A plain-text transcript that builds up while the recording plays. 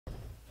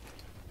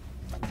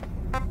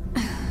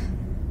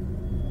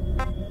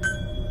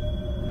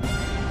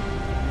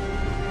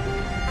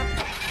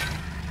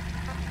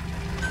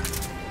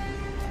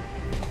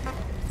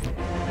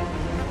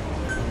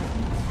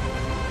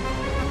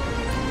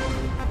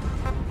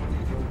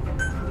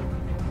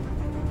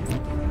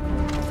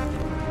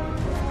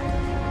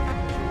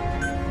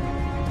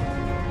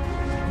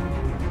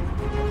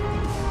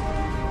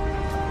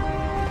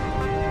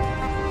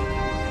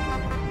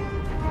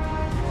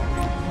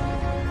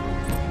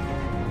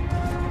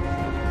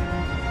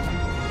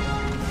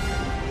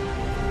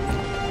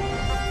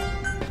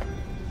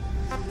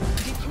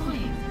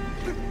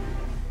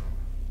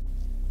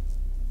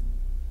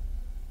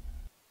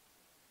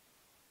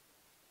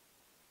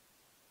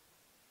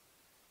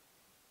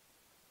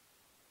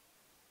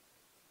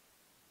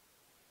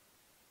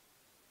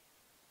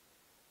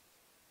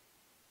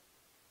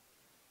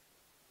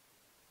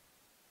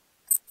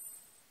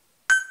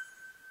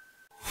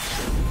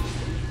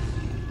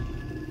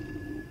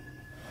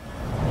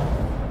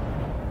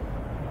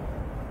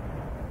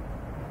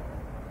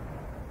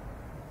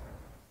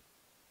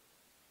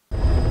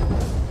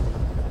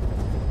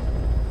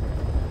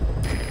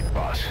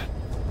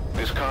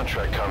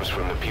contract comes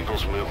from the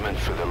People's Movement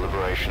for the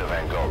Liberation of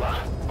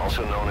Angola,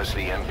 also known as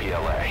the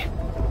MPLA.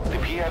 The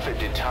PF at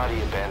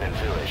Ditati Abandoned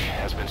Village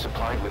has been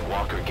supplied with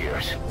walker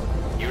gears.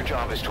 Your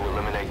job is to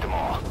eliminate them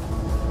all.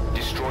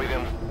 Destroy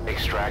them,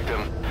 extract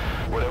them,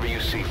 whatever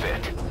you see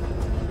fit.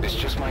 This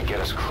just might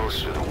get us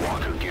closer to the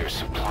walker gear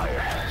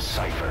supplier,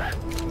 Cypher.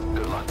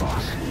 Good luck,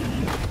 boss.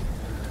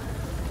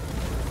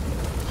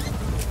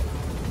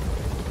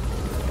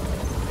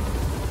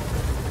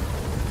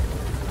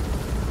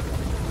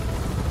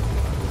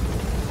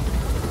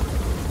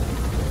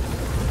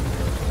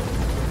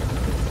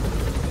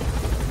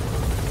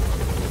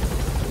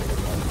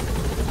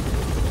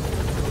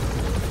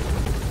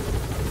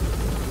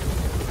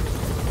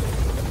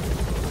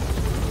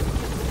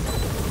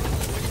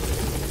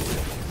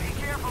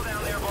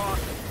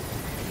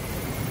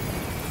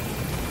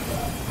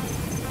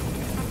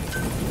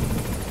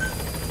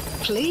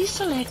 Please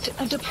select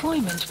a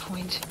deployment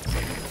point.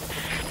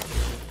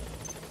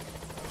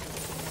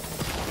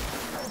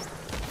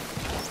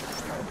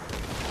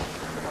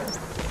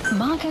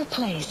 Marker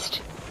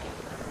placed.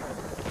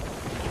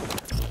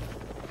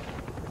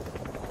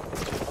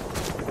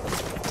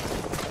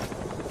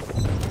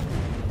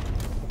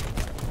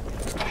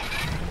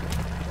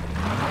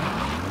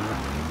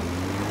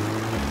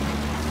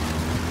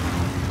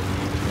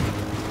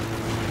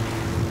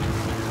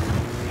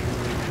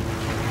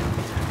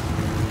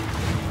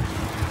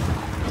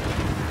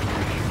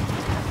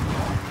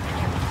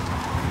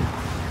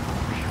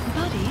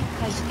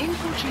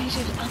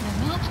 Infiltrated and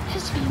the map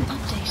has been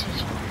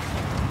updated.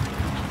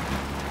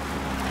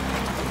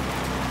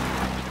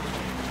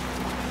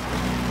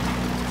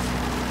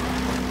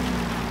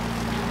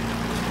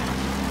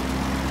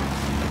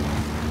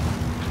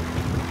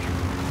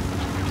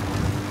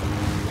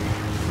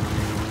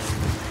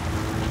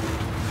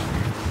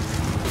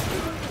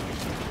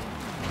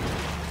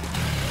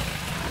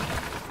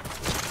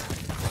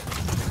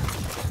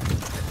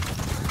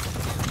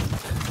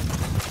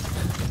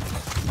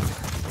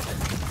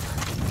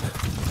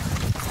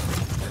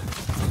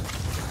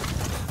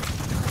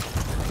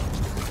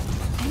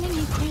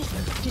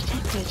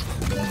 Detected.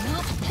 The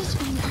map has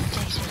been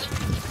updated.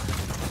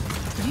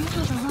 You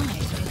have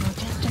arrived at your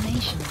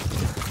destination.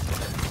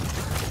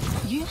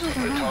 You have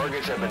arrived. The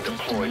targets have been at your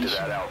deployed to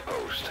destination. that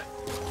outpost.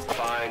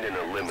 Find and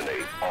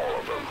eliminate all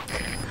of them.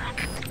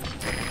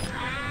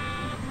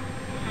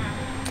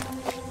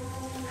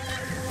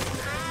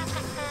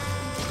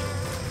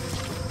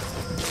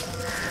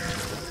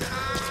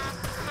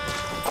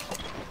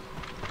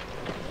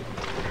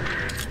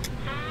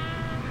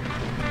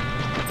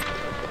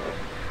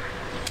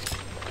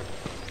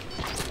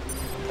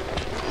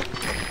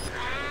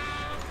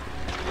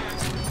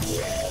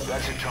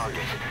 That's a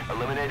target.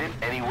 Eliminate it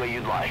any way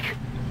you'd like.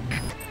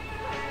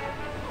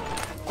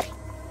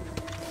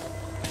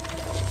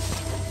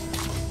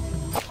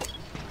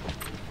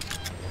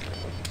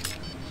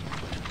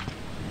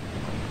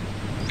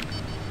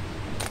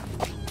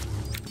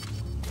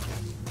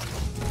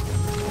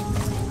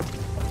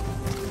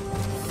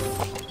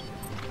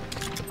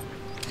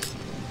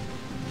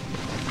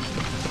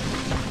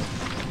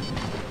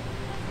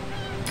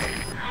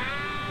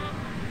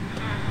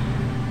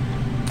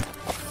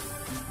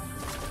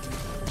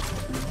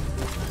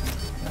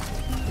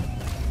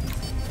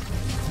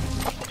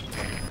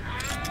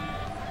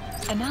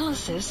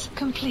 Analysis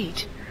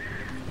complete.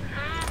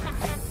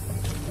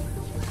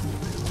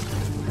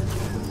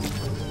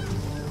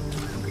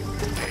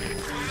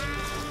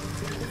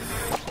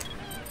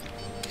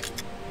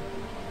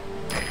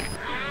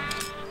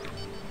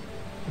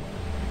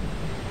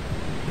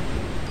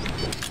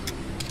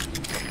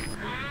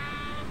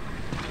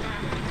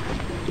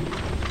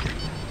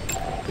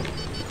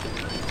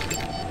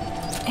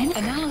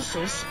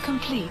 Analysis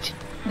complete.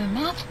 The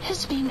map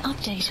has been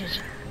updated.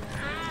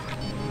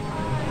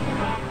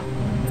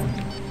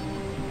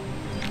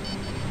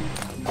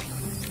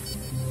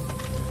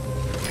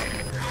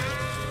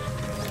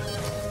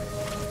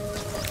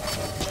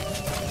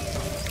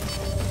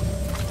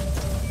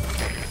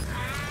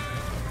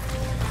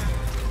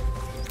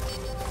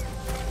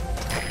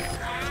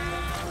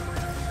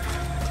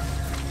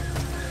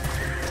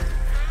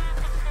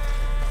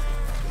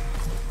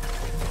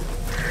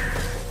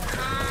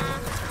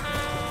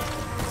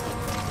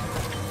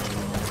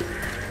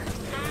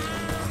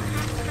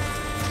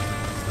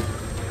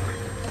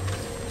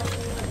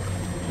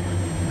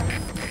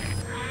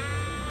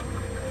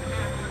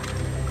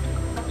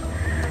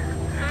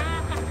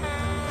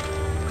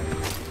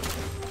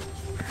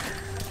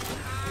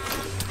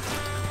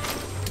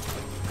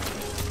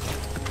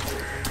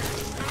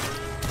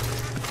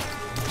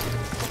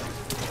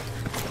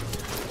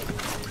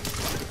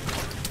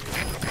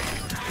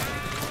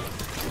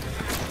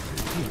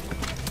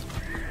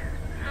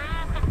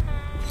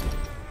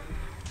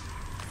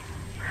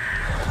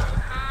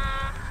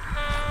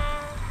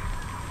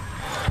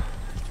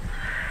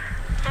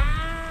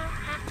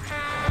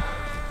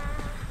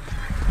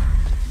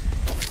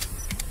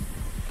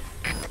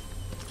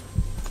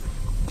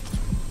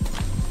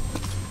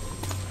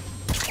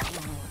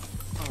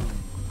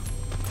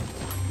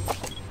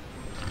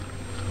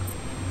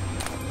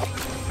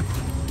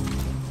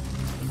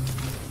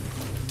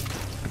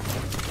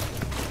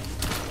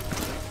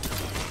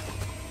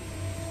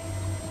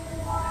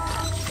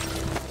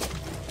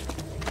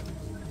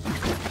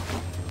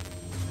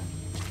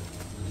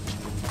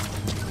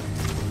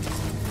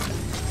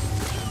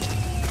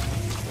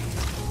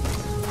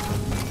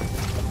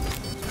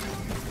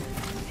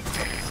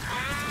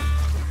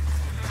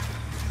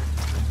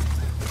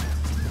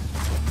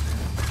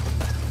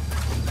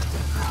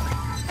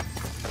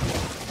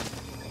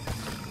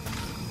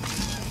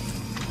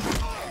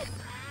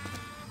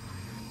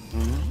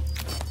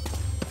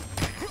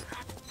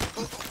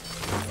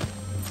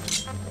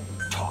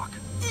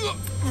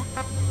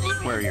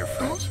 where you're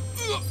from.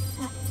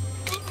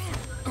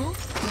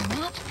 The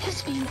map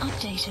has been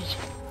updated.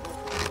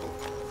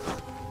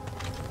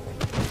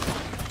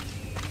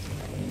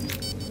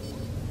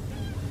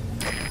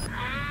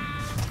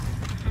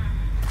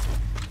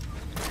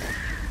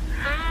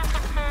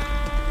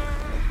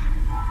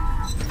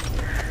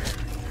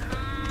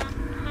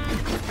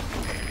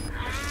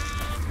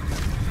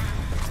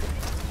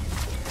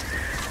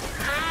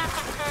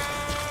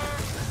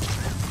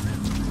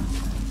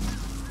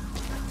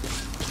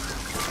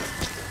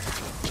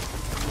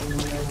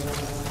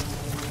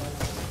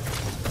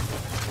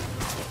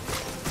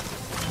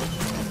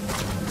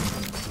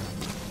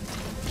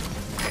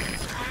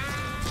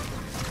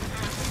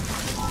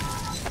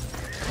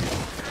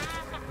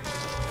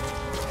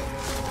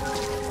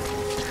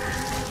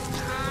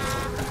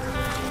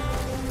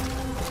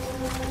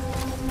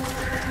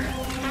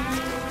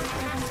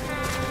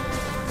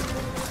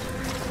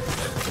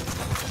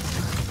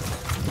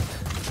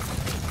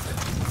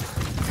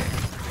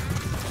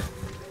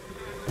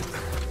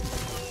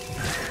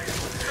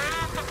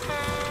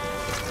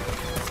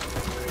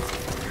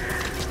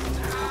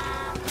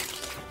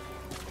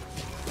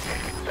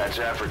 That's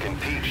African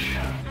peach.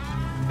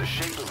 The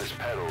shape of its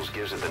petals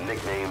gives it the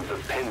nickname the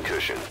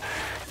pincushion.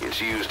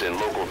 It's used in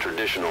local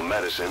traditional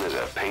medicine as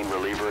a pain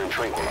reliever and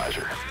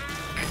tranquilizer.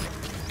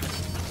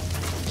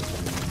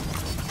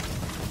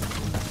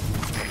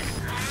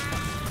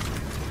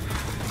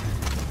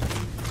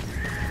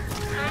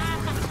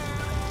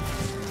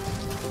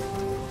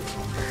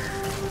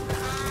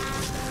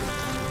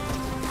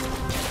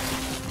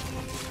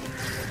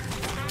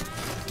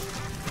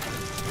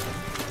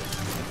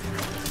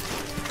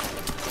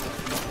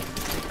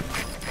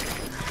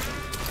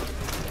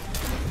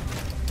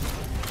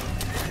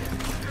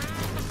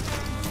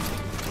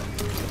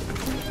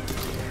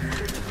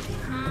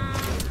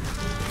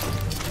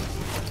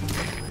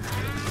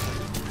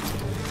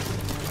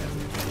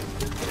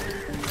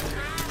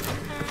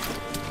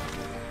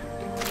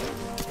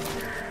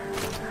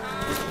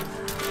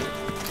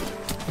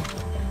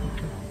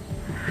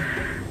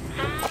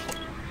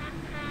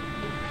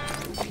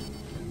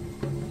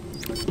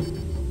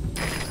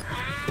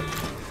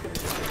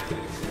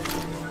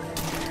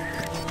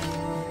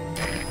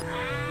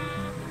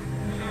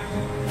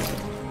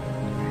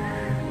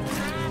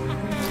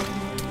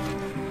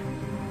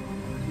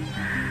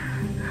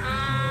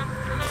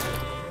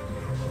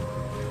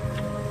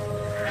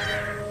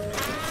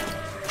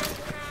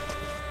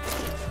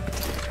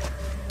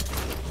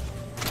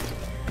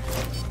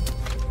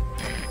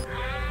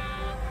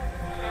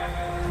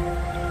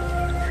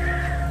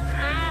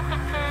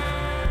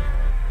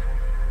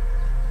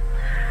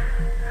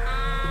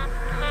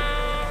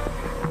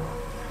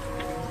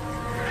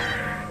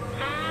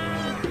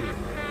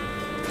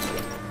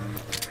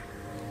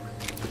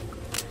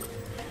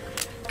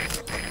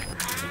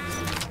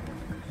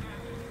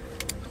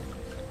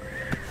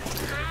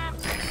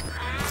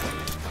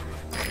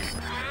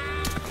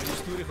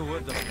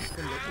 gehoord dat het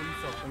in de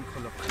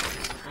olieveldongeluk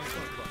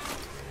ongeluk was.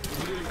 Ik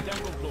bedoel, die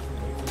tank ontploffing.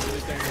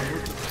 Die tank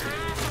ontploffing.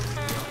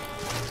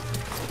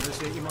 Er is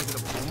iemand die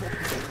op de bom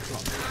opgegeven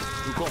geslapt.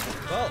 Hoe komt het?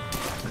 Wel,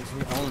 dat is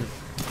niet handig.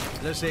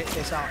 Er is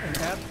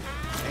SANR,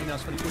 en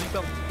als van die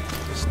olieveld,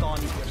 we staan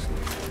niet eerst.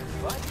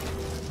 Wat?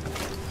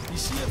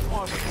 Die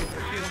CFR's zijn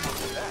helemaal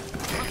gedaan.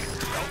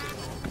 Wel,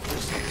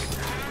 precies.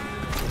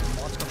 De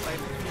maatschappij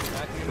moet niet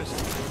werknemers.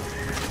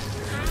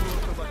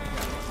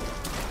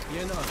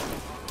 Hier nou.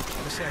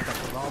 We zeggen dat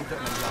de warmte en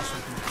een jas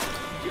op doen.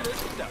 Hier is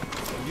het dan.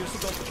 Hier is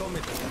het ook zo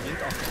met een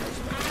wind afgelost.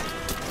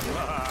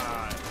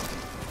 Waar?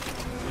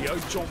 Jouw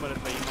chom met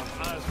het bij iemand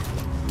anders.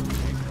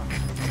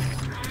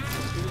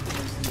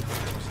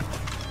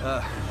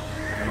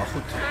 Maar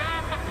goed.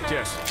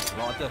 Cheers.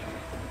 Water.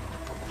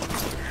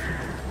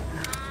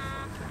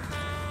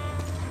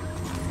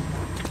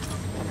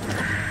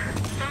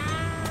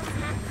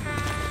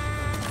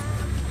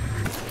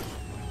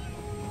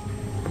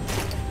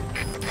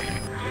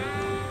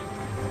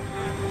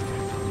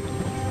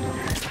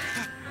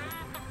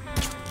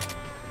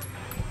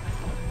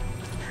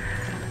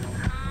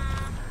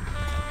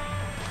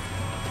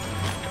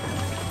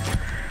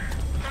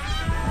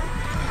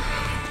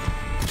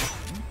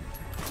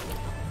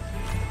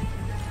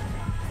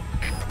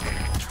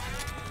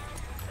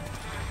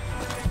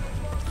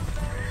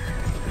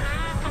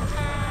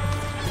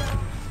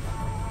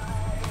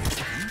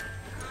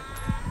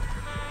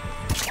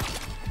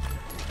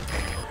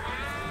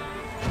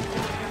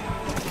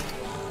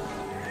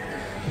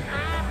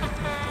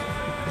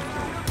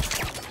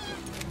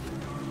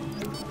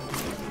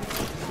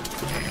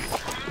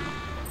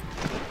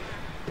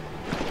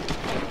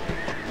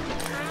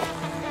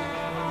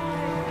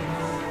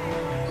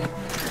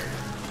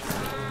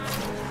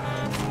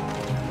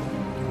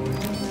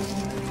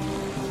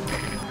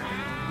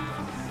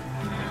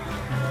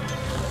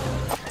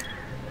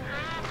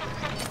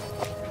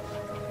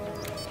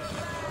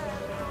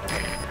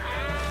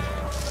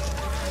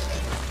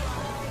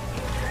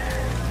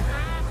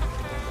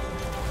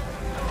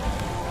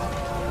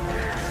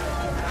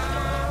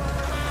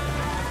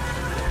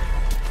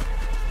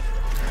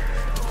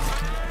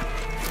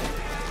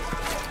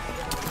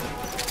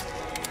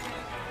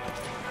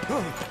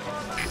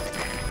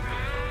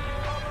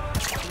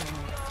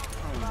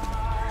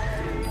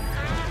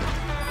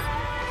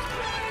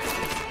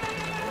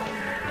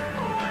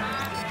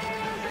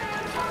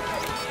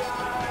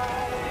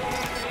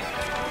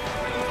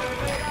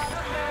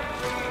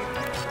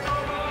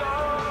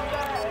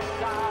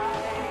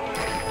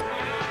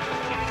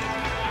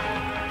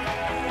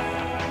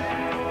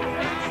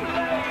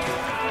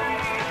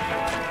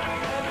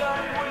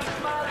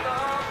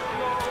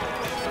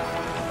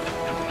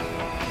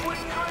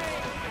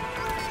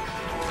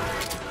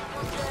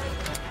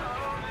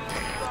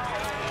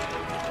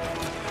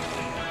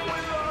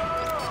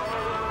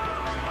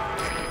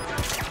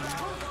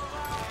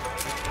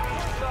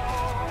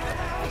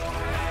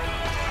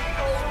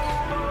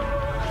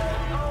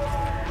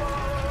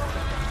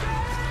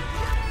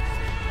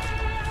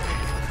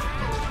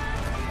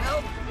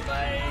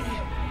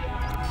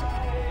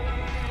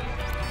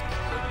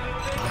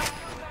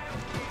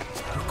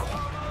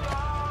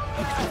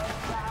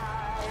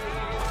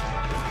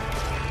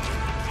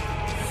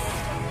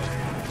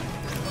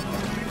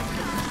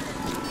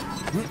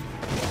 Okay,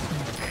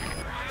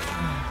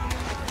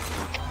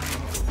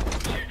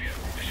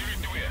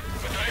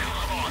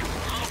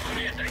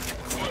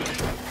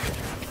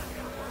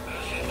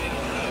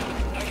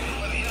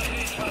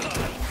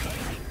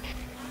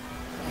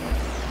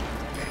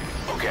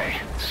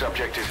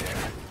 subject is in.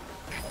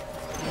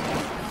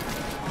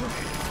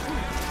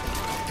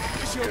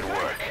 Good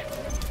work.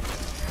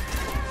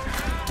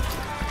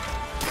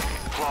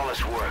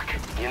 Flawless work.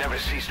 You never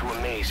cease to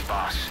amaze,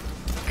 boss.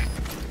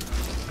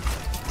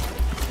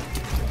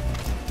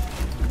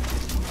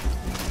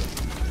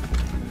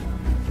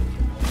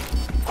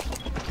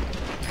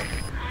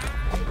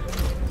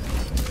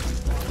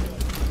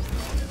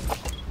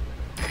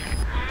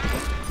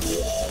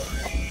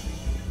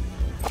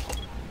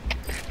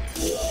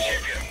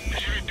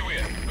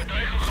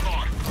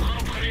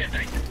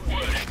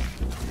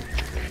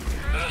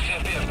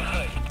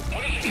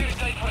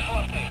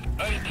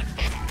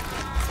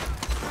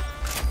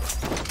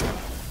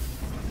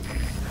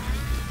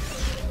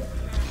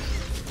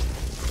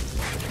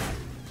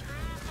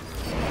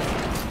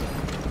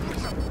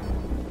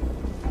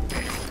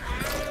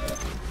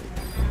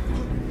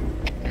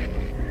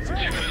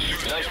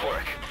 Nice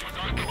work.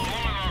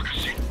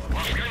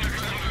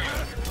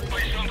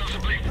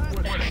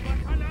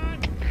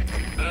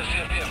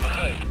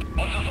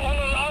 Ons is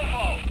onder een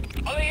aanval.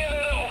 Alle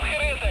heren op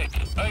gereedheid.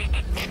 Uit.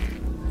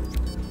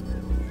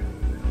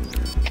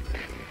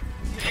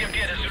 CMP,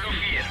 dat is Zulu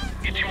 4.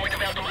 Iets je moeite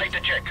waard om uit te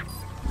checken.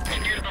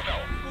 Stuur het bevel.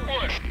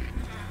 Hoor.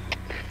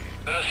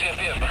 Dat is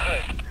CMP,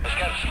 begrijp.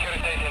 Bescherm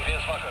securiteit en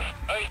wees wakker.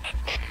 Uit.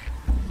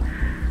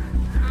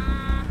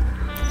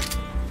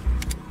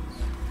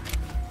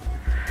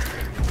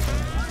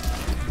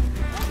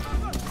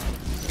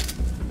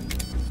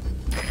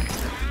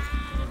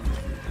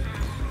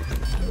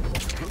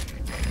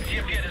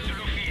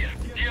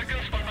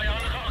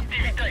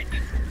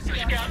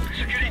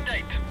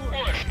 Securiteit.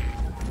 Hoor.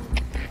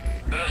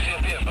 Dat is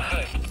CMP,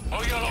 begrijp.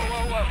 Hou je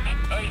al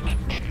uit.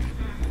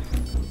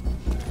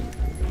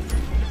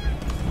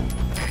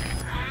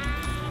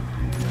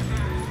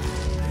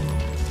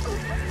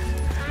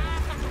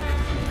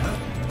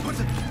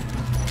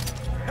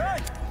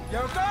 Hey,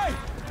 you okay?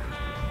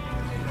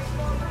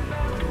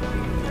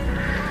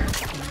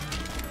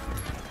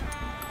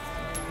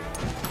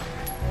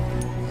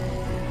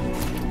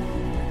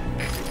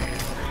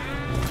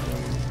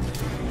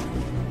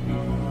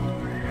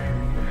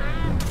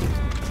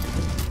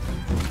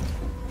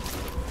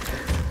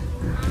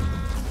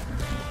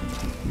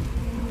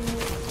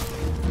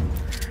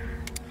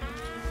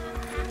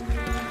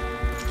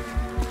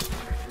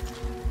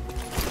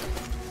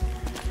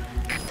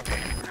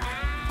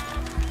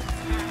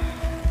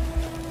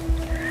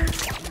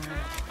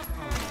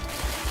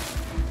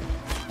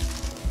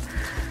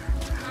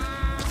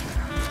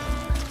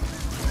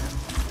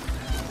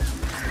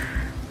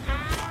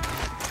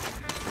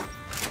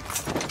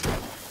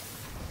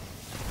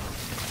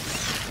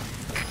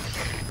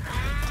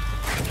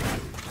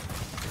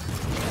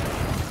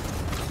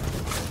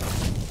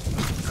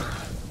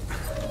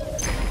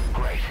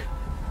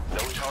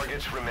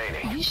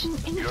 Remaining. Mission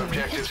info Your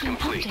objective's has been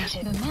complete.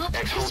 updated. The map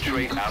has been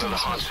Exfiltrate out of the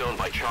hot updated. zone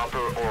by chopper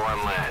or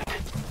on land.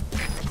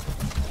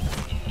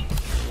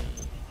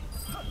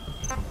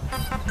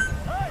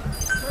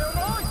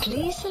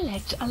 Please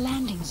select a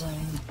landing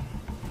zone.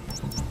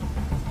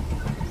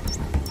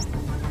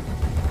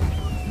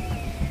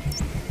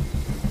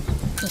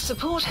 The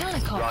support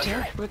helicopter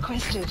Roger.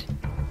 requested.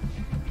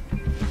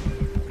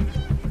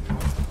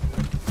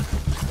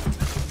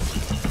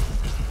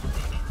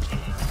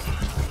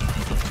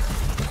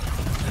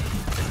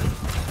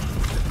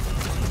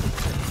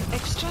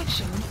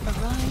 Extraction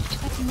arrived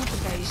at Mother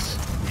Base.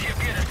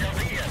 CMP, dat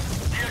is hier.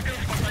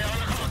 Tekens van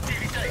vijandige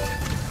activiteit.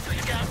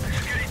 Bescherm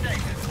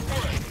securiteit.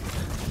 Hoor.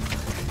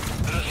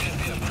 Dat is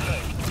CMP,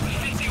 begrijp.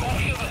 Besliet die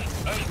omgeving.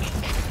 Uit.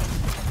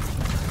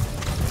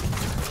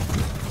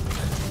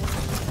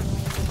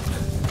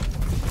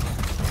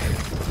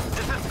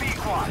 This is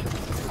B-Quad.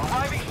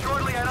 Arriving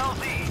shortly at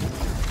LZ.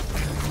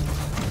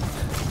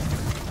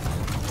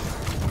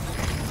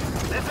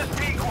 This is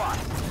B-Quad.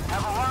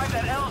 Have arrived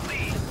at LZ.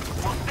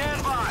 We'll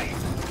stand by.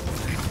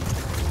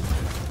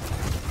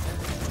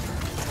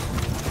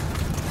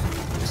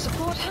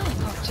 Support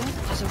helicopter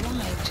has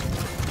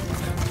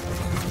arrived.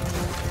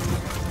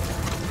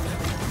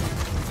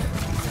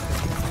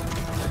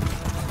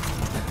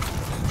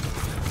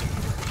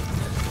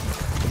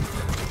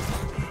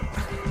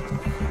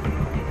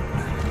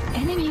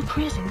 Enemy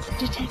presence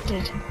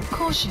detected.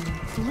 Caution,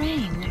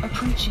 rain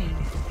approaching.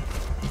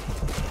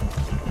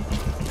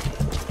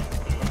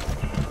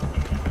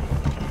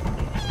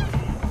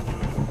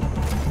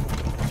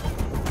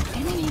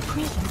 Enemy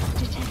presence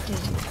detected.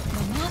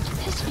 The map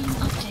has been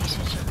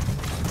updated.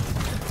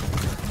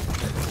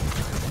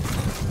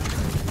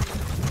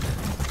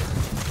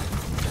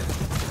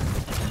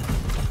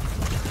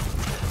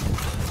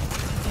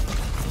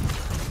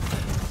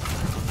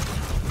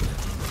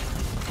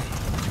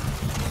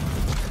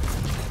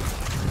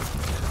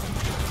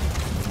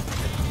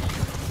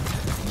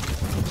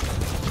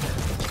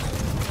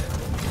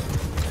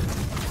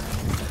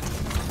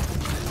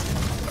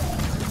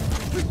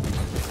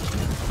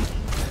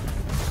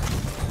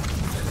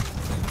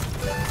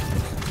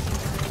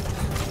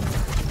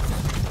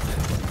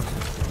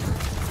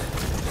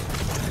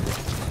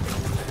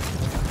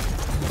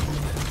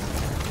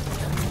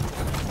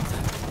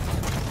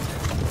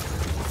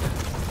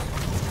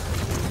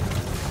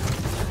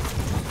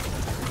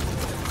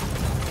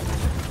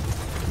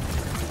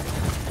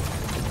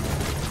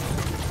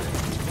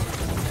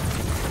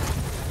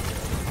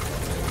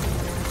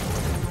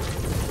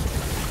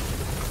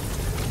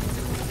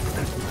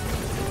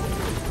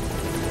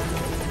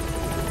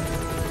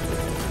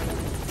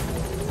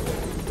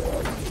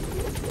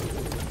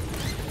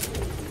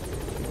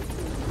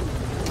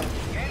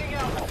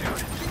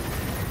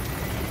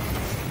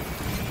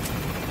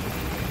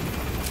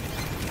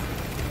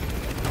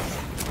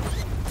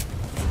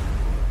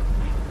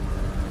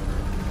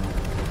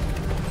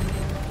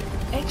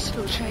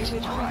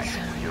 Exfiltrated Alright,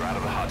 zone. you're out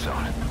of the hot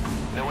zone.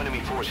 No enemy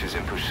forces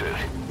in pursuit.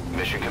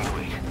 Mission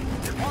complete.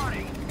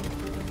 Departing.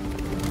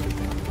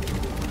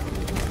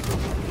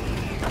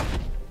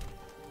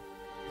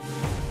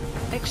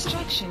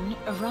 Extraction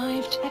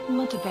arrived at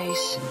Mother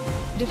Base.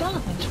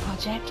 Development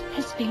project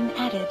has been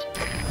added.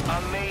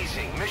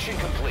 Amazing. Mission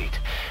complete.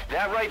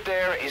 That right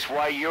there is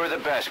why you're the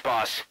best,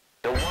 boss.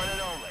 The one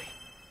and only.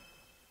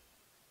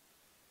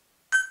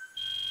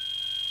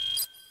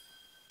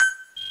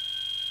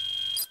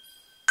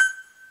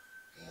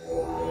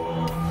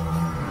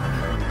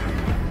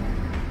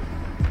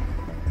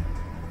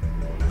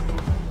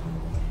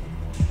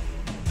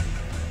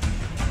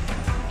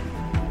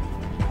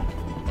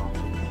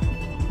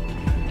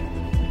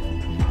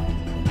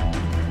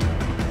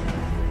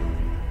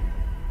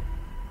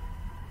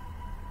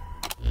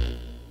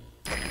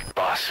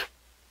 Boss,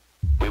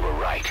 we were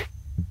right.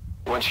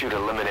 Once you'd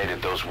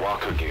eliminated those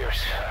walker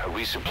gears, a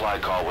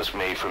resupply call was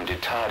made from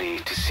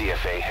Ditati to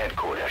CFA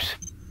headquarters.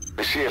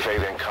 The CFA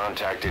then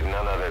contacted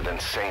none other than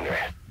Saner.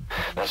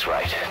 That's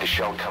right, the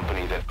shell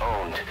company that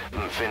owned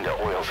Mfinda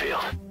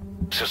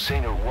Oilfield. So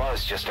Saner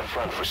was just a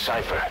front for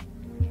Cypher.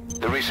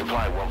 The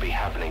resupply won't be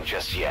happening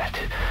just yet.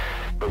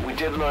 But we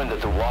did learn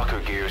that the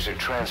walker gears are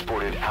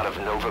transported out of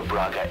Nova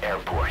Braga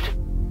Airport.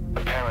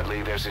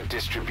 Apparently, there's a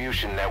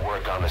distribution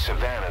network on the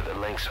Savannah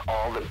that links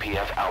all the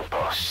PF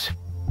outposts.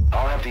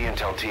 I'll have the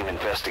intel team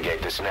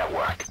investigate this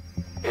network.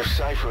 If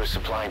Cypher is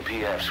supplying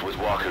PFs with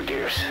walker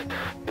gears,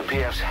 the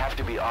PFs have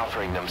to be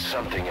offering them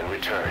something in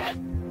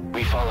return.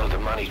 We follow the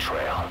money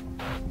trail,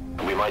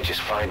 and we might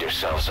just find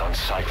ourselves on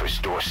Cypher's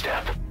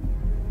doorstep.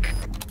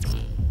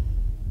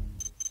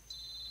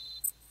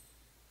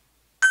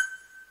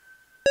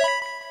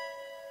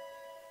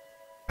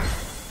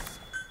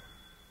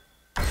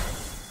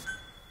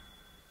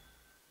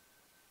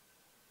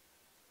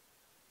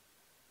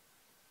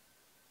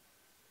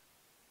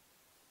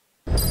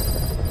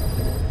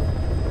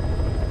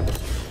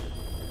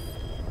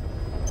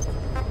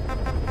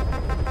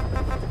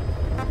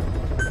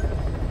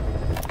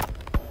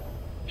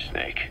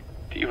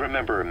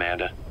 Remember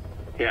Amanda?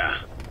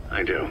 Yeah,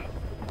 I do.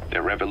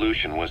 Their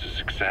revolution was a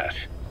success.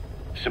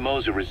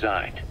 Somoza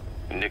resigned,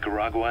 and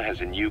Nicaragua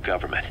has a new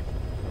government.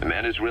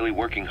 Amanda's really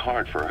working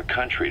hard for her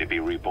country to be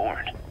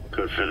reborn.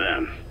 Good for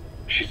them.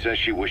 She says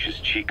she wishes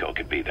Chico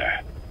could be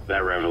there.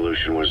 That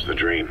revolution was the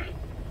dream.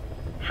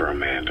 For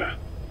Amanda,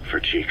 for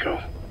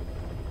Chico,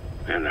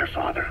 and their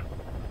father.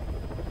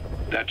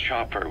 That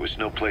chopper was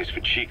no place for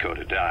Chico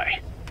to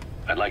die.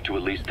 I'd like to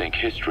at least think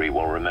history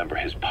will remember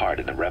his part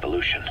in the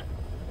revolution.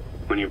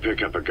 When you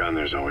pick up a gun,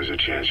 there's always a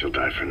chance you'll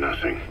die for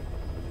nothing.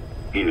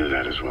 He knew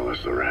that as well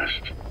as the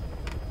rest.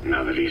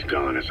 Now that he's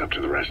gone, it's up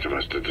to the rest of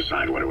us to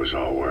decide what it was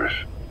all worth.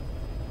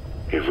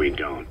 If we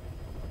don't,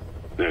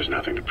 there's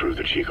nothing to prove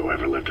that Chico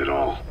ever lived at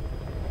all.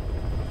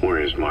 We're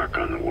his mark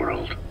on the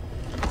world.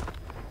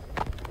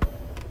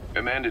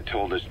 Amanda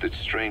told us that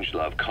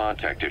Strangelove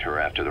contacted her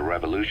after the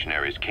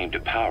revolutionaries came to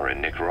power in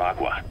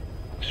Nicaragua.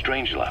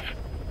 Strangelove,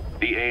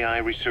 the AI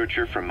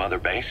researcher from Mother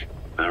Base?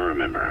 I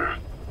remember her.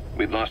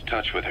 We'd lost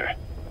touch with her,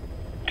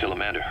 till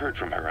Amanda heard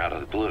from her out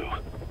of the blue.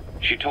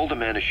 She told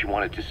Amanda she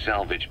wanted to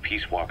salvage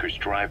Peace Walker's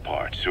drive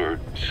parts, or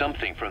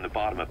something from the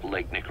bottom of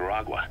Lake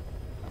Nicaragua.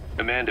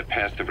 Amanda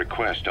passed the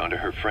request on to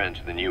her friends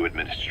in the new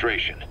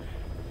administration.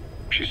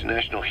 She's a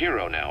national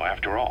hero now,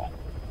 after all.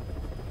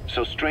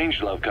 So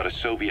Strangelove got a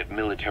Soviet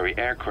military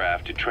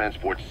aircraft to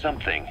transport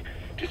something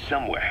to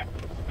somewhere.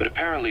 But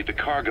apparently the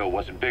cargo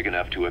wasn't big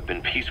enough to have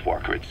been Peace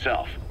Walker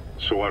itself.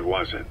 So what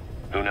was it?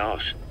 Who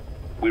knows?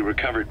 We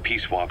recovered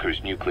Peace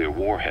Walker's nuclear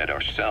warhead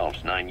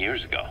ourselves 9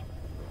 years ago.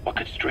 What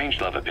could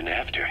Strangelove have been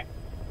after?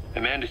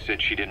 Amanda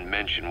said she didn't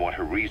mention what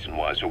her reason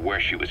was or where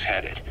she was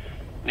headed.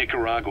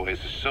 Nicaragua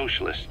is a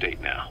socialist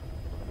state now.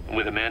 And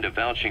with Amanda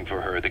vouching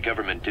for her, the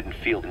government didn't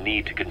feel the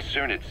need to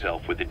concern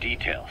itself with the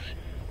details.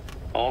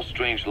 All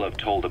Strangelove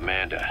told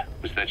Amanda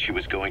was that she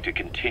was going to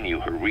continue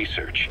her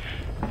research,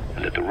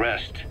 and that the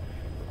rest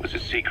was a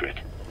secret.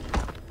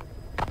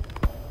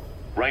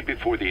 Right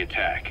before the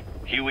attack,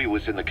 Huey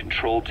was in the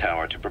control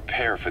tower to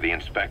prepare for the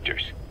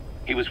inspectors.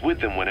 He was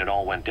with them when it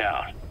all went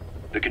down.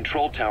 The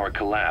control tower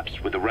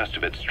collapsed with the rest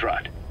of it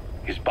strut.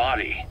 His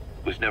body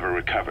was never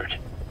recovered.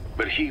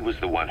 But he was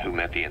the one who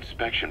met the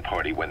inspection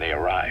party when they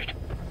arrived.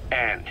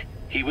 And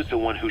he was the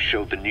one who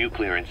showed the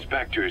nuclear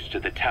inspectors to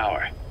the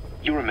tower.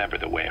 You remember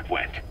the way it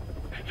went.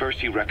 First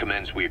he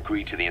recommends we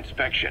agree to the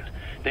inspection.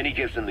 Then he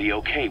gives them the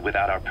okay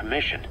without our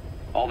permission.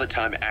 All the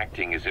time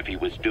acting as if he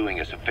was doing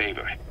us a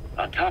favor.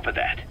 On top of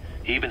that,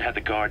 he even had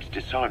the guards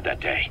disarmed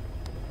that day.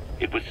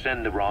 It would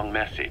send the wrong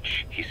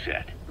message, he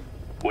said.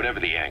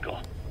 Whatever the angle,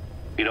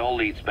 it all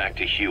leads back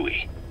to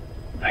Huey.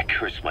 I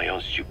curse my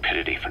own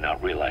stupidity for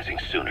not realizing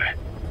sooner.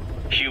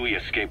 Huey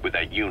escaped with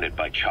that unit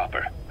by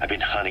chopper. I've been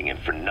hunting him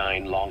for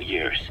 9 long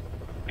years.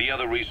 The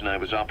other reason I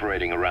was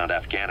operating around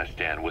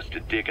Afghanistan was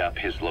to dig up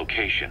his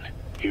location.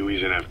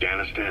 Huey's in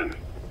Afghanistan?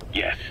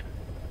 Yes,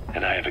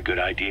 and I have a good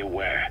idea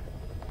where.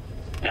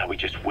 Now we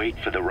just wait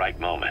for the right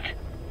moment.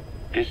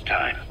 This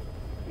time,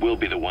 we'll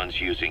be the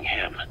ones using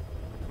him.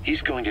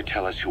 He's going to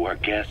tell us who our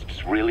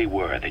guests really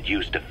were that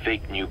used a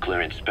fake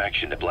nuclear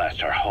inspection to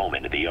blast our home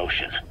into the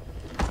ocean.